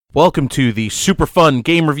Welcome to the super fun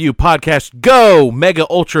game review podcast. Go Mega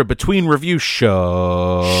Ultra Between Review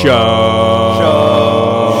Show.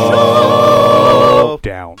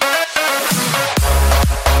 Down.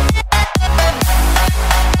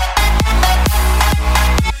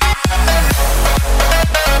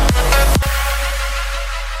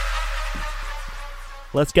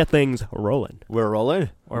 Let's get things rolling. We're rolling.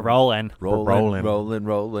 We're rolling.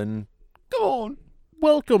 Rolling. Go on.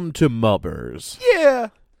 Welcome to MUBRS. Yeah.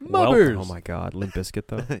 MUBRS. Oh my God, Limp Bizkit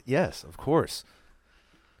though. Yes, of course.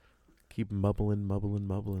 Keep mubbling.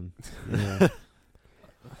 Yeah.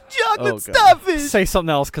 Chocolate Starfish. Say something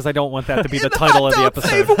else because I don't want that to be the title of the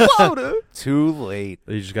episode. Water. Too late.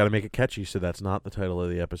 You just got to make it catchy, so that's not the title of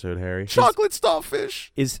the episode, Harry. Chocolate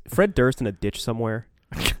Starfish. Is Fred Durst in a ditch somewhere?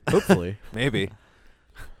 Hopefully. Maybe.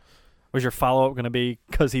 Was your follow-up going to be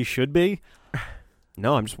because he should be?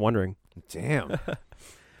 No, I'm just wondering. Damn.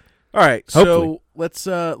 All right, so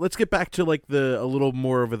Hopefully. let's get back to like a little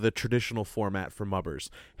more of the traditional format for MUBRS.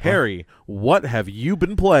 Harry, what have you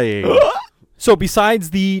been playing? So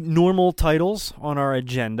besides the normal titles on our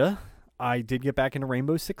agenda, I did get back into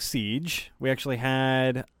Rainbow Six Siege. We actually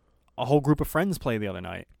had a whole group of friends play the other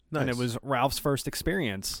night. Nice. And it was Ralph's first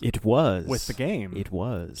experience It was with the game. It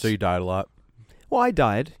was. So you died a lot. Well, I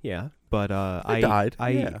died, yeah, but I died,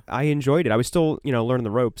 yeah. I enjoyed it. I was still, learning the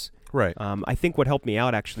ropes. Right. I think what helped me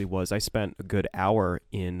out actually was I spent a good hour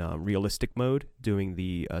in realistic mode doing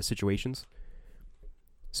the situations.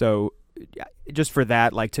 So just for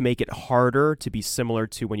that, like to make it harder to be similar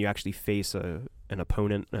to when you actually face an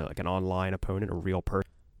opponent, like an online opponent, a real person.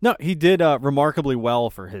 No, he did remarkably well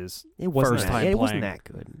for his It wasn't first that, time it wasn't playing. that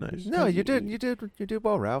good. Nice. No, you did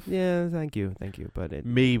well, Ralph. Yeah, thank you. But it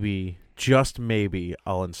Maybe, just maybe,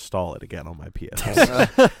 I'll install it again on my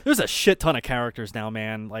PS. There's a shit ton of characters now,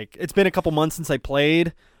 man. Like, it's been a couple months since I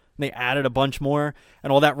played. And they added a bunch more.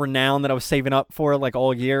 And all that renown that I was saving up for, like,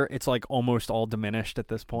 all year, it's, like, almost all diminished at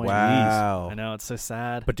this point. Wow. I know, it's so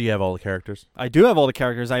sad. But do you have all the characters? I do have all the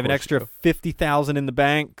characters. I have an course you extra 50,000 in the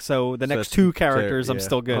bank, so the So next that's two characters yeah. I'm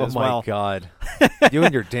still good Oh as my well. God. You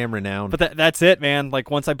and your damn renown. But that's it, man.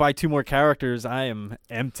 Like, once I buy two more characters, I am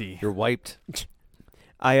empty. You're wiped.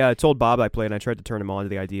 I told Bob I played, and I tried to turn him on to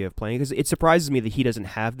the idea of playing because it surprises me that he doesn't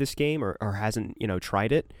have this game or hasn't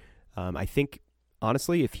tried it. I think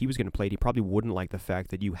honestly, if he was going to play it, he probably wouldn't like the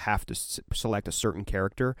fact that you have to select a certain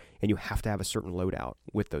character and you have to have a certain loadout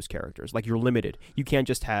with those characters. Like, you're limited. You can't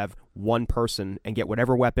just have one person and get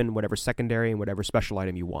whatever weapon, whatever secondary, and whatever special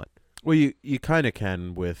item you want. Well, you kind of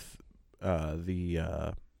can with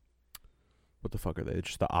the what the fuck are they?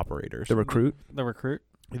 Just the operators. The recruit? The recruit.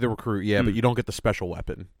 The recruit, yeah, but you don't get the special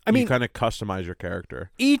weapon. I mean, you kind of customize your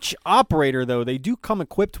character. Each operator, though, they do come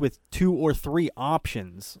equipped with 2 or 3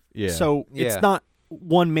 options. Yeah. So it's not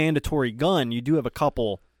one mandatory gun. You do have a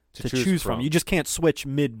couple to choose from. You just can't switch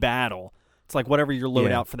mid-battle. It's like whatever your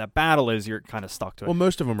loadout for that battle is, you're kind of stuck to it. Well,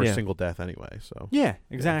 most of them are single death anyway, so. Yeah,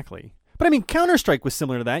 exactly. But I mean, Counter-Strike was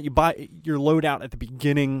similar to that. You buy your loadout at the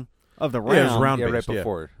beginning of the round. Yeah, it was round-based, right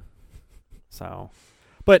before. So,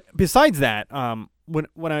 but besides that, when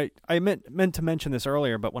I meant to mention this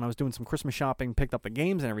earlier, but when I was doing some Christmas shopping, picked up the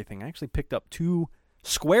games and everything, I actually picked up 2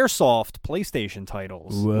 Squaresoft PlayStation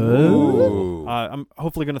titles. Whoa. I'm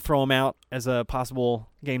hopefully going to throw them out as a possible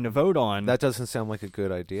game to vote on. That doesn't sound like a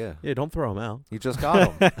good idea. Yeah, don't throw them out. You just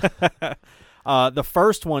got them. The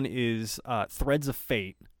first one is Threads of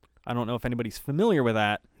Fate. I don't know if anybody's familiar with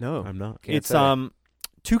that. No. I'm not. Can't It's say.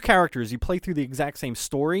 2 characters. You play through the exact same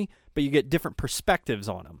story, but you get different perspectives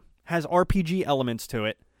on them. Has RPG elements to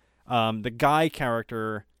it. The guy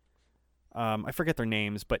character, I forget their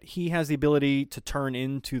names, but he has the ability to turn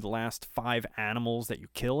into the last 5 animals that you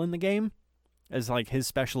kill in the game as like his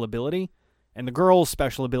special ability. And the girl's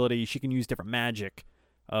special ability, she can use different magic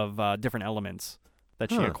of different elements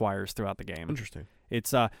that she acquires throughout the game. Interesting.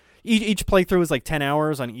 It's each playthrough is like 10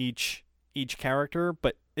 hours on each character,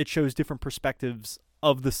 but it shows different perspectives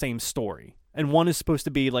of the same story. And one is supposed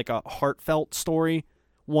to be like a heartfelt story.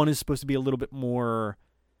 One is supposed to be a little bit more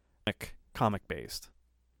like comic based.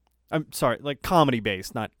 I'm sorry, like comedy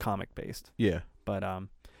based, not comic based. Yeah. But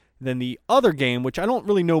then the other game, which I don't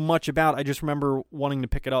really know much about, I just remember wanting to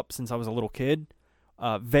pick it up since I was a little kid,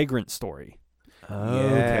 Vagrant Story.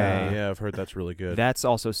 Okay. Yeah, I've heard that's really good. That's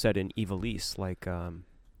also set in Ivalice, like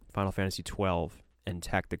Final Fantasy 12 and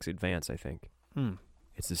Tactics Advance, I think.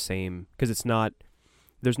 It's the same, because it's not,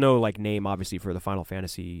 there's no like name obviously for the Final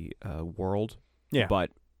Fantasy world. Yeah.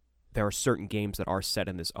 But there are certain games that are set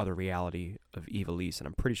in this other reality of Ivalice, and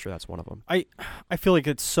I'm pretty sure that's one of them. I feel like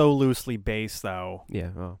it's so loosely based, though. Yeah.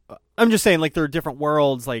 Well. I'm just saying, like, there are different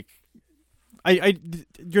worlds. Like,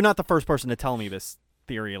 you're not the first person to tell me this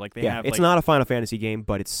theory. Like they Yeah, have. it's like, not a Final Fantasy game,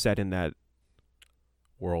 but it's set in that.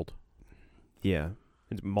 World. Yeah,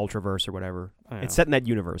 it's multiverse or whatever. I don't It's know, set in that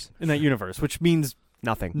universe. which means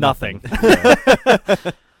Nothing. nothing.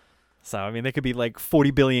 So I mean, they could be like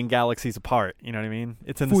 40 billion galaxies apart. You know what I mean?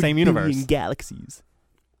 It's in the same universe. Galaxies.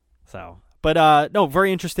 So, but no,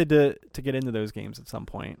 very interested to get into those games at some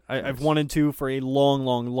point. I've wanted to for a long,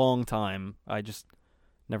 long, long time. I just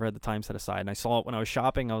never had the time set aside. And I saw it when I was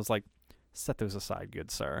shopping. I was like, set those aside,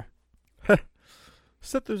 good sir.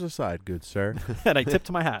 Set those aside, good sir. And I tipped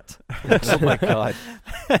my hat. Oh my god.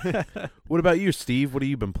 What about you, Steve? What have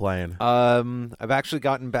you been playing? I've actually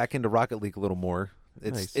gotten back into Rocket League a little more.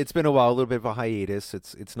 Nice. It's been a while, a little bit of a hiatus.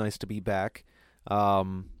 It's nice to be back.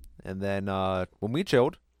 And then when we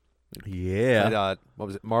chilled, Yeah. played, what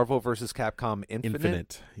was it? Marvel vs. Capcom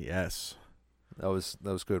Infinite. Yes. That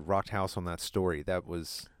was good. Rocked house on that story. That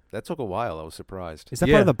took a while. I was surprised. Is that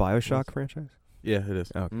Yeah. part of the BioShock franchise? Yeah, it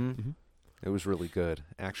is. Oh, Mhm. It was really good.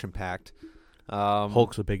 Action packed.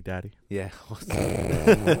 Hulk's a big daddy. Yeah.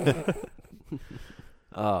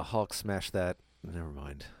 Hulk smashed that. Never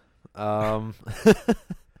mind.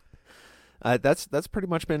 That's pretty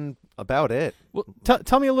much been about it. Well,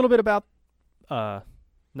 tell me a little bit about. No.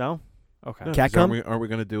 Okay. No, 'cause Catcom? Aren't we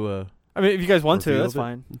going to do a? I mean, if you guys want to, Reveal that's it?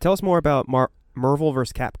 fine. Tell us more about Marvel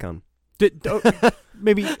vs. Capcom.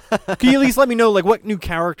 Maybe can you at least let me know like what new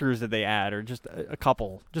characters did they add, or just a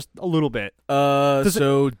couple, just a little bit.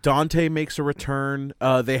 So Dante makes a return.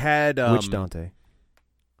 They had Which Dante?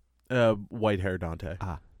 white hair Dante,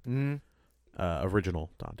 Mm. original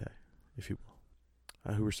Dante, if you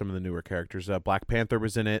will. Who were some of the newer characters? Black Panther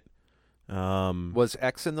was in it. Was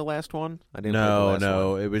X in the last one? I didn't. play the No, last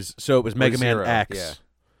no, one. it was Mega Man Zero, X yeah.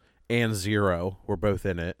 and Zero were both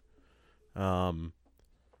in it.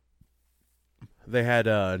 They had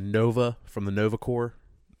Nova from the Nova Corps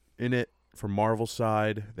in it from Marvel's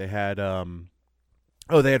side. They had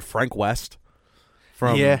they had Frank West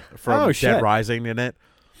from Oh, Dead shit. Rising in it.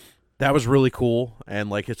 That was really cool, and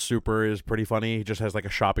like his super is pretty funny. He just has like a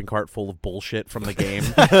shopping cart full of bullshit from the game,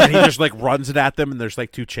 and he just like runs it at them, and there's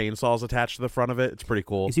like 2 chainsaws attached to the front of it. It's pretty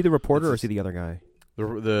cool. Is he the reporter or It's is he the other guy?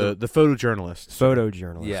 The photojournalist?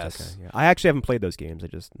 Photojournalist. Yes. Okay. Yeah. I actually haven't played those games. I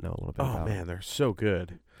just know a little bit Oh about man, they're so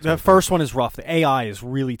good. The first one is rough. The AI is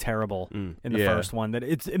really terrible them. in the Yeah. first one. That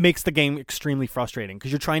it makes the game extremely frustrating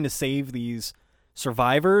because you're trying to save these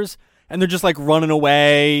survivors. And they're just like running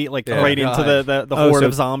away, like Yeah. right into the Oh, horde so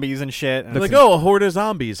of zombies and shit. And They're like, oh, a horde of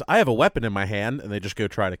zombies. I have a weapon in my hand, and they just go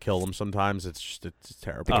try to kill them. Sometimes it's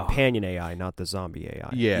terrible. The companion AI, not the zombie AI.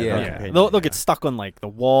 Yeah, Yeah. not yeah. companion They'll AI. get stuck on like the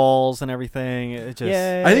walls and everything. It just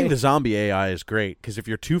Yeah. I think the zombie AI is great because if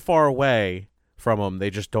you're too far away from them, they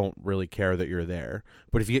just don't really care that you're there.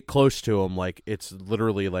 But if you get close to them, like it's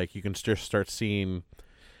literally like you can just start seeing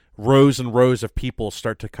rows and rows of people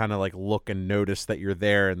start to kind of like look and notice that you're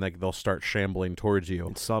there, and like they'll start shambling towards you.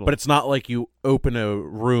 It's subtle. But it's not like you open a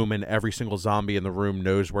room and every single zombie in the room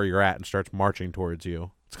knows where you're at and starts marching towards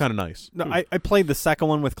you. It's kind of nice. No, I played the second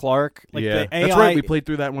one with Clark. Like yeah, the AI, that's right. We played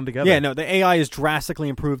through that one together. Yeah, no, the AI is drastically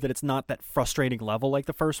improved. That it's not that frustrating level like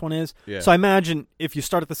the first one is. Yeah. So I imagine if you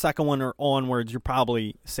start at the second one or onwards, you're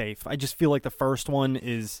probably safe. I just feel like the first one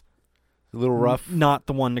is A little rough. not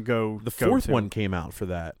the one to go. The go fourth to. one came out for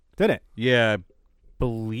that. Did it? Yeah, I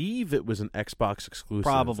believe it was an Xbox exclusive.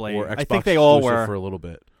 Probably. Or Xbox I think they all exclusive were. for a little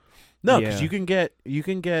bit. No, because Yeah. you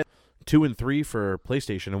can get 2 and 3 for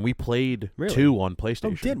PlayStation, and we played Really? 2 on Oh,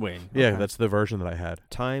 PlayStation. did we? Yeah, Okay. that's the version that I had.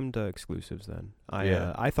 Timed exclusives then.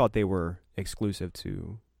 Yeah. I thought they were exclusive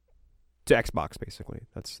to Xbox basically.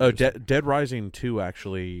 That's Oh, Dead Rising 2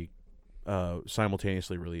 actually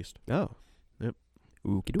simultaneously released, Oh. Yep.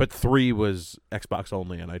 Okie-doke. but 3 was Xbox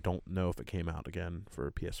only, and I don't know if it came out again for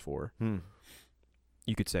PS4. Hmm.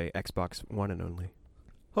 You could say Xbox One and only.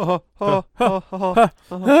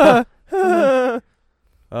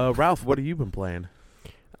 Ralph, what have you been playing?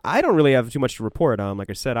 I don't really have too much to report. Like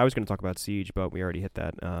I said, I was going to talk about Siege, but we already hit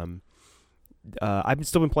that. I've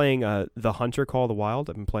still been playing The Hunter Call of the Wild.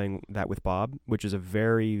 I've been playing that with Bob, which is a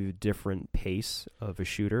very different pace of a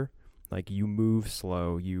shooter. Like, you move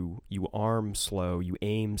slow, you arm slow, you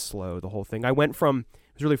aim slow, the whole thing. I went from,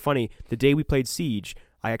 it was really funny, the day we played Siege,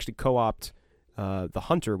 I actually co-opted The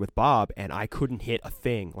Hunter with Bob, and I couldn't hit a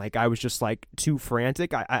thing. Like, I was just, like, too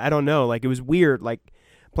frantic. I don't know. Like, it was weird. Like,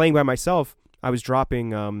 playing by myself, I was dropping,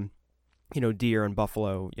 deer and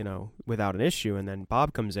buffalo, without an issue, and then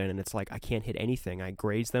Bob comes in, and it's like, I can't hit anything. I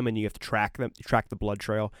graze them, and you have to track the blood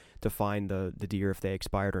trail to find the deer if they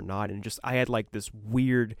expired or not, and just, I had, like, this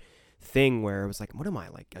weird thing where it was like, what am I,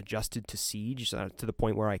 like, adjusted to Siege to the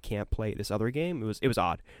point where I can't play this other game? It was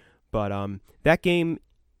odd. But that game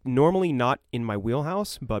normally not in my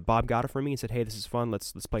wheelhouse, but Bob got it for me and said, "Hey, this is fun.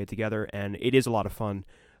 Let's play it together." And it is a lot of fun.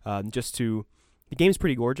 The game's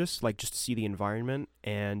pretty gorgeous. Like just to see the environment,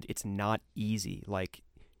 and it's not easy. Like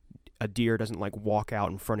a deer doesn't like walk out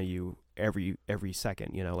in front of you every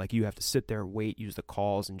second. You know, like you have to sit there, wait, use the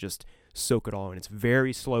calls, and just soak it all in. It's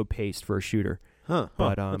very slow paced for a shooter.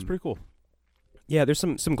 But that's pretty cool. Yeah, there's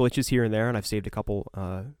some glitches here and there, and I've saved a couple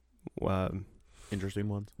Interesting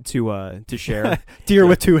ones to share. Deer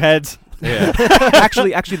with 2 heads. Yeah.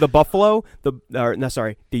 actually, the buffalo, the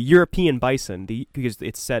European bison, because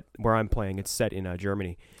it's set where I'm playing. It's set in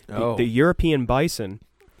Germany. The European bison.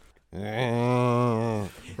 The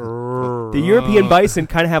European bison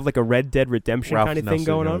kind of have like a Red Dead Redemption kind of thing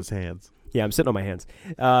going on. His hands. Yeah, I'm sitting on my hands.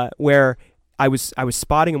 Where I was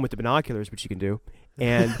spotting them with the binoculars, which you can do.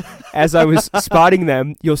 And as I was spotting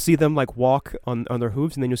them, you'll see them like walk on their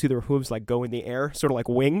hooves, and then you'll see their hooves like go in the air, sort of like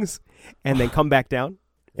wings, and then come back down,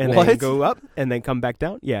 and then go up, and then come back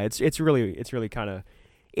down. Yeah, it's really kind of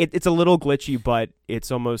it's a little glitchy, but it's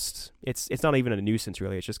not even a nuisance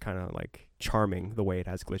really. It's just kind of like charming the way it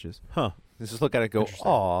has glitches. Huh? Just look at it, and go,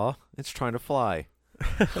 aw, it's trying to fly.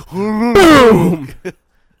 Boom!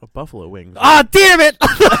 A buffalo wings. Ah, damn it!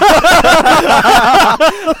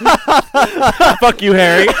 Fuck you,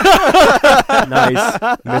 Harry. Nice.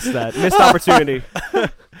 Missed opportunity.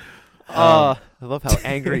 I love how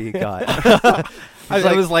angry he got.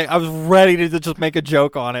 I was ready to just make a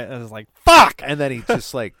joke on it. I was like, fuck! And then he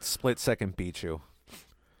just like split second beat you.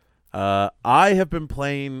 I have been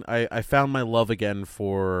playing. I found my love again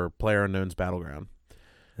for PlayerUnknown's Battleground.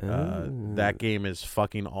 That game is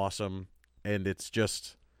fucking awesome, and it's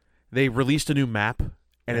just they released a new map,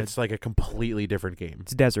 and it's like a completely different game.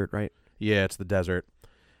 It's desert, right? Yeah, it's the desert,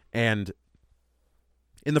 and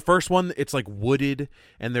in the first one, it's like wooded,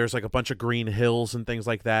 and there's like a bunch of green hills and things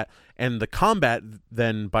like that, and the combat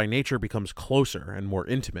then by nature becomes closer and more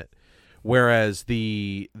intimate. Whereas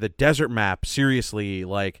the desert map, seriously,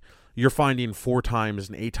 like you're finding 4 times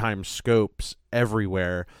and 8 times scopes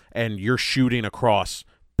everywhere, and you're shooting across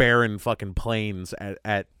barren fucking plains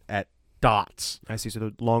at dots. I see. So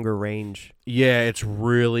the longer range. Yeah, it's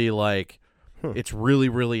really like it's really,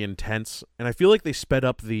 really intense, and I feel like they sped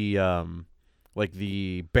up the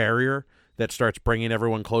the barrier that starts bringing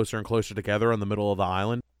everyone closer and closer together on the middle of the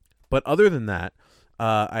island. But other than that,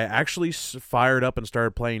 I actually fired up and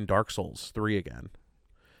started playing Dark Souls 3 again.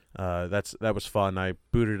 That was fun. I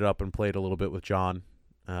booted it up and played a little bit with John,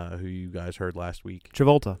 who you guys heard last week.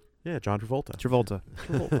 Travolta. Yeah, John Travolta.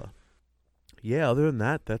 Travolta. Yeah, other than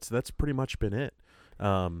that, that's pretty much been it.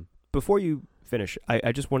 Before you finish,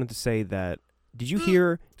 I just wanted to say that did you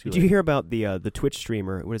hear about the Twitch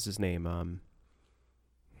streamer? What is his name?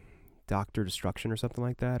 Dr. Destruction or something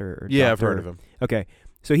like that? Or yeah, I've heard of him. Okay.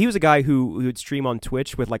 So he was a guy who would stream on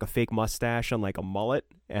Twitch with like a fake mustache and like a mullet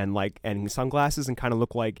and sunglasses and kind of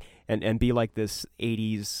look like and be like this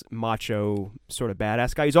 80s macho sort of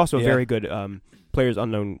badass guy. He's also a very good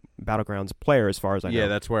PlayerUnknown Battlegrounds player as far as I know. Yeah,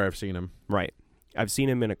 that's where I've seen him. Right. I've seen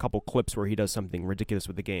him in a couple clips where he does something ridiculous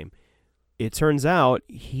with the game. It turns out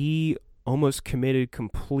he almost committed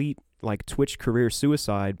complete like Twitch career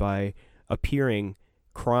suicide by appearing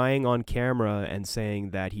crying on camera and saying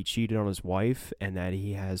that he cheated on his wife and that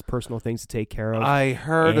he has personal things to take care of. I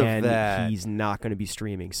heard of that. And he's not going to be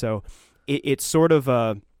streaming. So it's sort of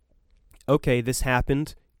okay, this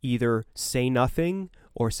happened. Either say nothing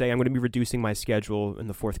or say I'm going to be reducing my schedule in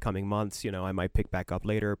the forthcoming months. You know, I might pick back up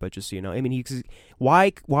later, but just so you know, I mean,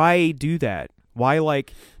 why do that? Why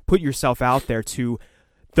like put yourself out there to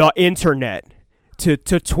the internet? To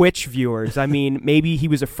Twitch viewers. I mean, maybe he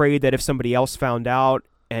was afraid that if somebody else found out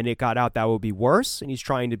and it got out, that would be worse, and he's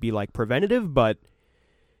trying to be like preventative, but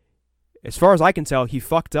as far as I can tell, he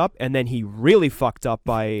fucked up, and then he really fucked up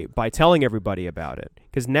by telling everybody about it,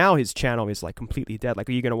 because now his channel is like completely dead. Like,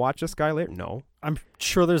 are you going to watch this guy later? No. I'm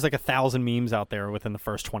sure there's like 1,000 memes out there within the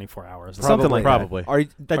first 24 hours. Something like probably.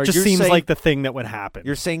 That just seems like the thing that would happen.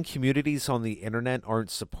 You're saying communities on the internet aren't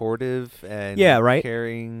supportive and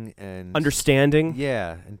caring and understanding?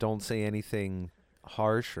 Yeah, and don't say anything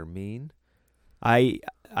harsh or mean? I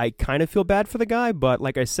kind of feel bad for the guy, but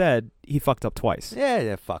like I said, he fucked up twice.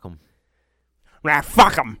 Yeah, fuck him.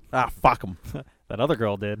 Fuck him. Fuck him. That other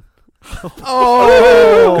girl did.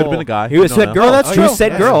 Oh! Could have been a guy. He was said girl. That's true.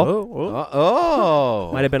 Said girl. Oh.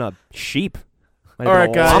 Might have been a sheep. All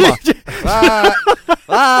right, guys.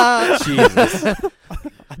 Jesus.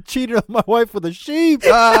 I cheated on my wife with a sheep.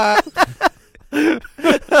 I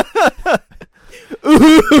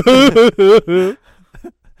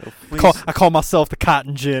call myself the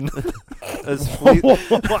cotton gin.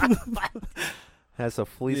 Has a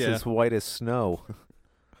fleece as white as snow.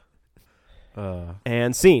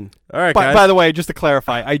 And scene. All right, guys. By the way, just to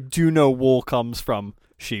clarify, I do know wool comes from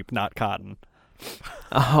sheep, not cotton.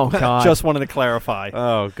 Oh God. Just wanted to clarify.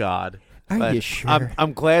 Oh God. Are But you sure?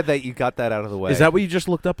 I'm glad that you got that out of the way. Is that what you just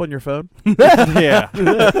looked up on your phone? Yeah.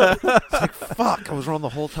 It's like, fuck, I was wrong the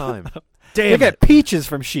whole time. They get peaches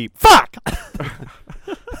from sheep. Fuck!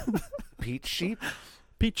 Peach sheep?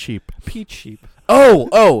 Peach sheep. Peach sheep.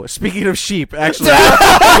 Oh, speaking of sheep, actually,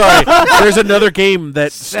 sorry, there's another game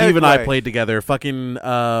that Steve and I Segue. played together. Fucking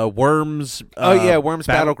Worms. Worms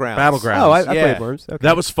Battlegrounds. Battlegrounds. Oh, I Yeah. played Worms. Okay.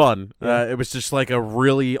 That was fun. Yeah. It was just like a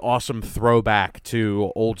really awesome throwback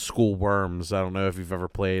to old school Worms. I don't know if you've ever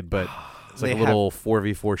played, but it's like They a little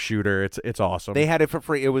 4v4 shooter. It's awesome. They had it for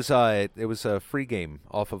free. It was a free game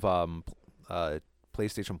off of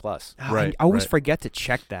PlayStation Plus. Right, I always right. forget to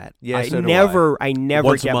check that. Yeah, I so do never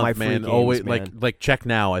Once get a month, my free man. games, Always man. like check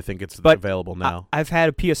now. I think it's But available now. I've had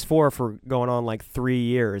a PS4 for going on like 3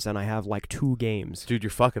 years, and I have like 2 games. Dude, you're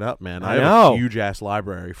fucking up, man. I have know. a huge ass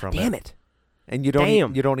library from Damn it. it! And you don't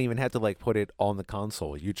Damn. you don't even have to like put it on the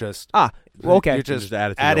console. You just Well, okay. You just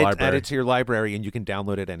add it to add your it library. add it to your library, and you can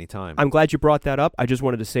download it anytime. I'm glad you brought that up. I just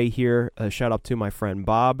wanted to say here, shout out to my friend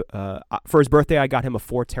Bob. For his birthday, I got him a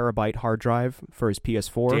 4 terabyte hard drive for his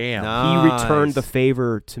PS4. Damn. He returned the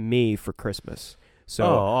favor to me for Christmas. So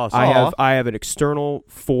Oh, awesome. I have an external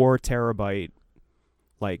 4 terabyte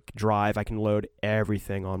like drive. I can load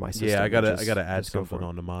everything on my system. Yeah, I gotta Just- add just go something for it.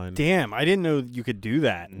 onto mine. Damn, I didn't know you could do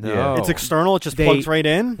that. No. It's external. It just They- plugs right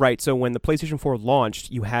in. Right. So when the PlayStation 4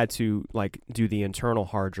 launched, you had to like do the internal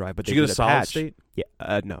hard drive, but Did they you get did a solid patch. state?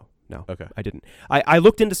 Yeah. No. Okay. I didn't. I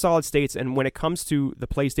looked into solid states, and when it comes to the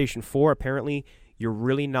PlayStation 4, apparently you're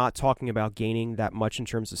really not talking about gaining that much in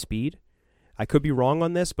terms of speed. I could be wrong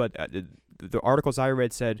on this, but the articles I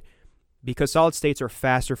read said because solid states are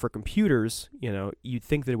faster for computers, you'd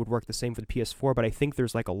think that it would work the same for the PS4, but I think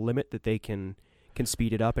there's like a limit that they can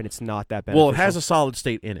speed it up, and it's not that beneficial. Well, it has a solid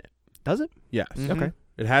state in it. Does it? Yes. Mhm. Okay.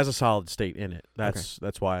 It has a solid state in it. That's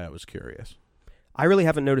why I was curious. I really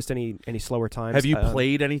haven't noticed any slower times. Have you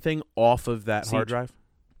played anything off of that hard Siege. drive?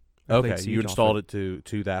 I played Okay, Siege you off installed it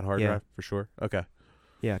to that hard Yeah. drive for sure. Okay.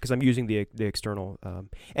 Yeah, because I'm using the external.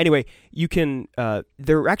 Anyway, you can.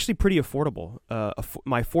 They're actually pretty affordable.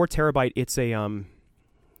 My 4 terabyte. It's a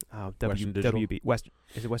Western Digital? WB West.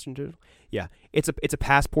 Is it Western Digital? Yeah, it's a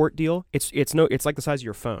passport deal. It's like the size of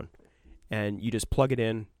your phone, and you just plug it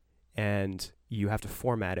in, and you have to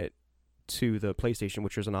format it to the PlayStation,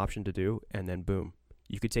 which is an option to do, and then boom,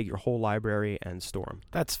 you could take your whole library and store them.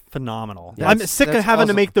 That's phenomenal. Yeah, I'm that's- sick of that's having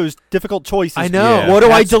to awesome. make those difficult choices. I know. Yeah. What do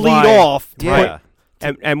I That's delete why- off? Yeah.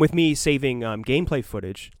 And with me saving gameplay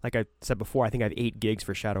footage, like I said before, I think I have 8 gigs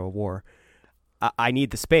for Shadow of War. I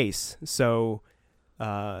need the space, so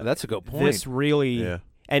That's a good point. this really Yeah.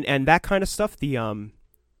 and that kind of stuff. The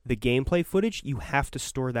gameplay footage, you have to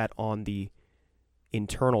store that on the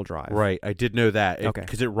internal drive. Right. I did know that. Okay.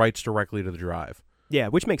 Because it writes directly to the drive. Yeah,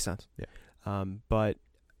 which makes sense. Yeah. But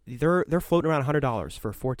they're floating around $100 for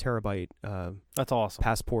a 4 terabyte That's awesome.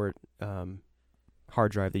 passport hard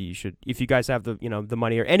drive that you should, if you guys have the the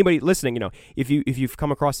money, or anybody listening, if you've come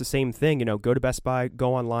across the same thing, go to Best Buy,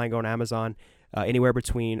 go online, go on Amazon, anywhere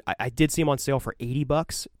between. I did see them on sale for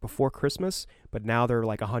 $80 before Christmas, but now they're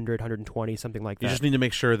like 100, 120, something like that. You just need to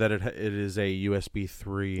make sure that it is a USB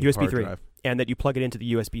 3 USB hard 3. drive. And that you plug it into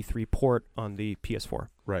the USB 3 port on the PS4.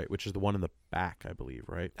 Right, which is the one in the back, I believe,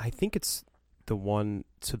 right? I think it's the one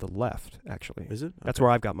to the left, actually. Is it? That's Okay.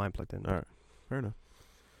 where I've got mine plugged in. All right. Fair enough.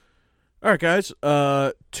 All right, guys.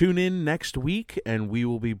 Tune in next week, and we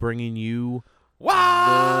will be bringing you the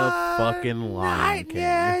fucking Lion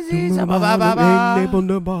King.